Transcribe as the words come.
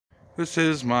This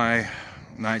is my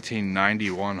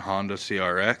 1991 Honda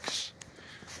CRX.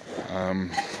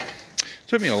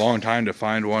 Took me a long time to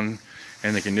find one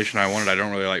in the condition I wanted. I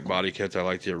don't really like body kits. I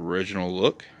like the original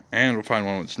look. And we'll find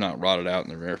one that's not rotted out,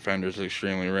 and the rear fender is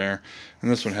extremely rare. And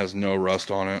this one has no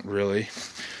rust on it, really.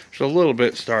 There's a little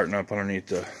bit starting up underneath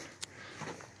the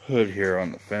hood here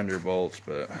on the fender bolts,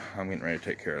 but I'm getting ready to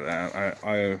take care of that.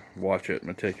 I watch it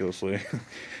meticulously.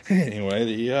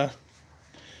 Anyway,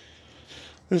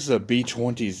 this is a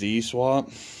B20Z swap.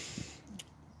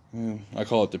 I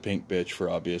call it the pink bitch for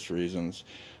obvious reasons.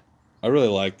 I really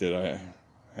like that I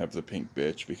have the pink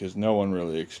bitch because no one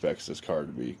really expects this car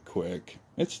to be quick.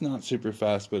 It's not super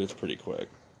fast, but it's pretty quick.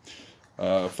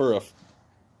 For a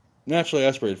naturally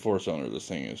aspirated 4-cylinder, this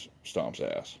thing stomps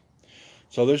ass.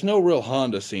 So there's no real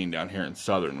Honda scene down here in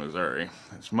southern Missouri.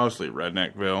 It's mostly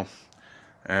Redneckville.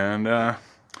 And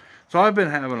so I've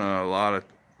been having a lot of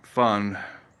fun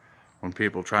when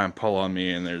people try and pull on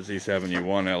me in their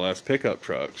Z71 LS pickup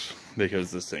trucks,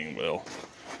 because this thing will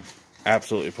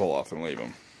absolutely pull off and leave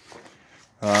them.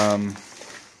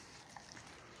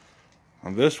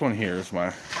 This one here is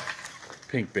my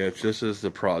pink bitch. This is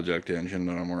the project engine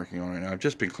that I'm working on right now. I've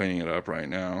just been cleaning it up right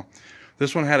now.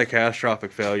 This one had a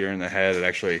catastrophic failure in the head. It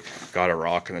actually got a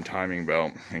rock in the timing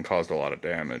belt and caused a lot of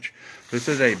damage. This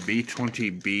is a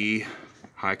B20B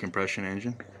high compression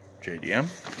engine, JDM.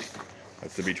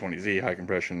 That's the B20Z high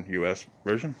compression US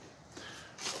version.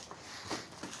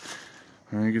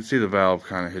 And you can see the valve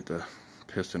kind of hit the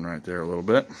piston right there a little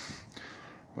bit.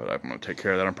 But I'm going to take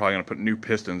care of that. I'm probably going to put new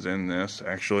pistons in this,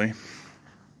 actually.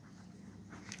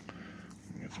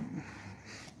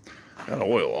 Got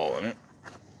oil all in it.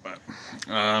 But,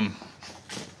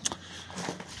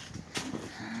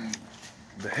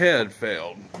 the head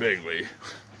failed bigly.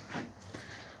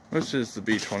 This is the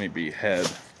B20B head.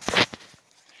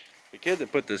 The kid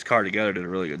that put this car together did a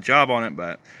really good job on it,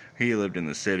 but he lived in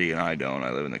the city and I don't.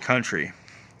 I live in the country.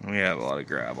 We have a lot of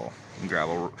gravel. I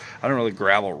don't really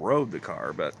gravel road the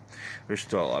car, but there's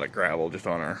still a lot of gravel just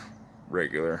on our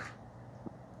regular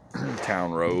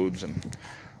town roads and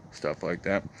stuff like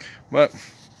that. But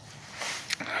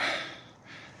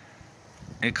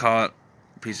it caught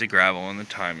a piece of gravel in the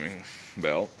timing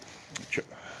belt,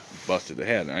 busted the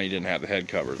head. Now he didn't have the head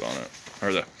covers on it,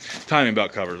 or the timing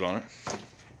belt covers on it.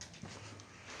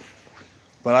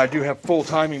 But I do have full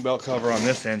timing belt cover on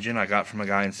this engine I got from a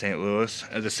guy in St. Louis.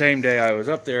 The same day I was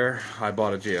up there, I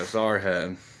bought a GSR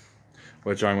head,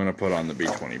 which I'm going to put on the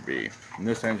B20B. And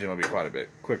this engine will be quite a bit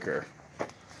quicker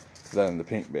than the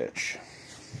pink bitch.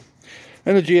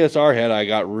 And the GSR head I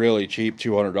got really cheap,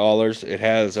 $200. It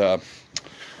has a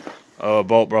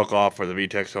bolt broke off where the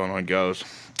VTEC solenoid goes.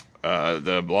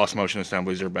 The lost motion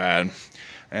assemblies are bad.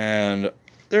 And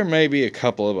there may be a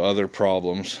couple of other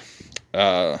problems.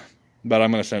 But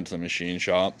I'm going to send it to the machine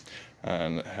shop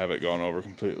and have it gone over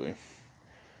completely.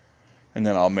 And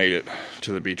then I'll mate it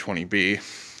to the B20B.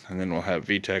 And then we'll have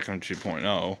VTEC on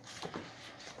 2.0.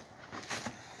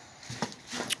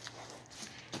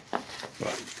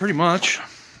 But pretty much,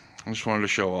 I just wanted to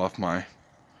show off my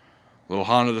little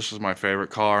Honda. This is my favorite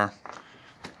car.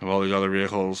 Of all these other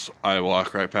vehicles, I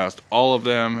walk right past all of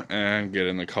them and get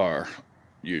in the car.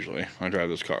 Usually. I drive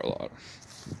this car a lot.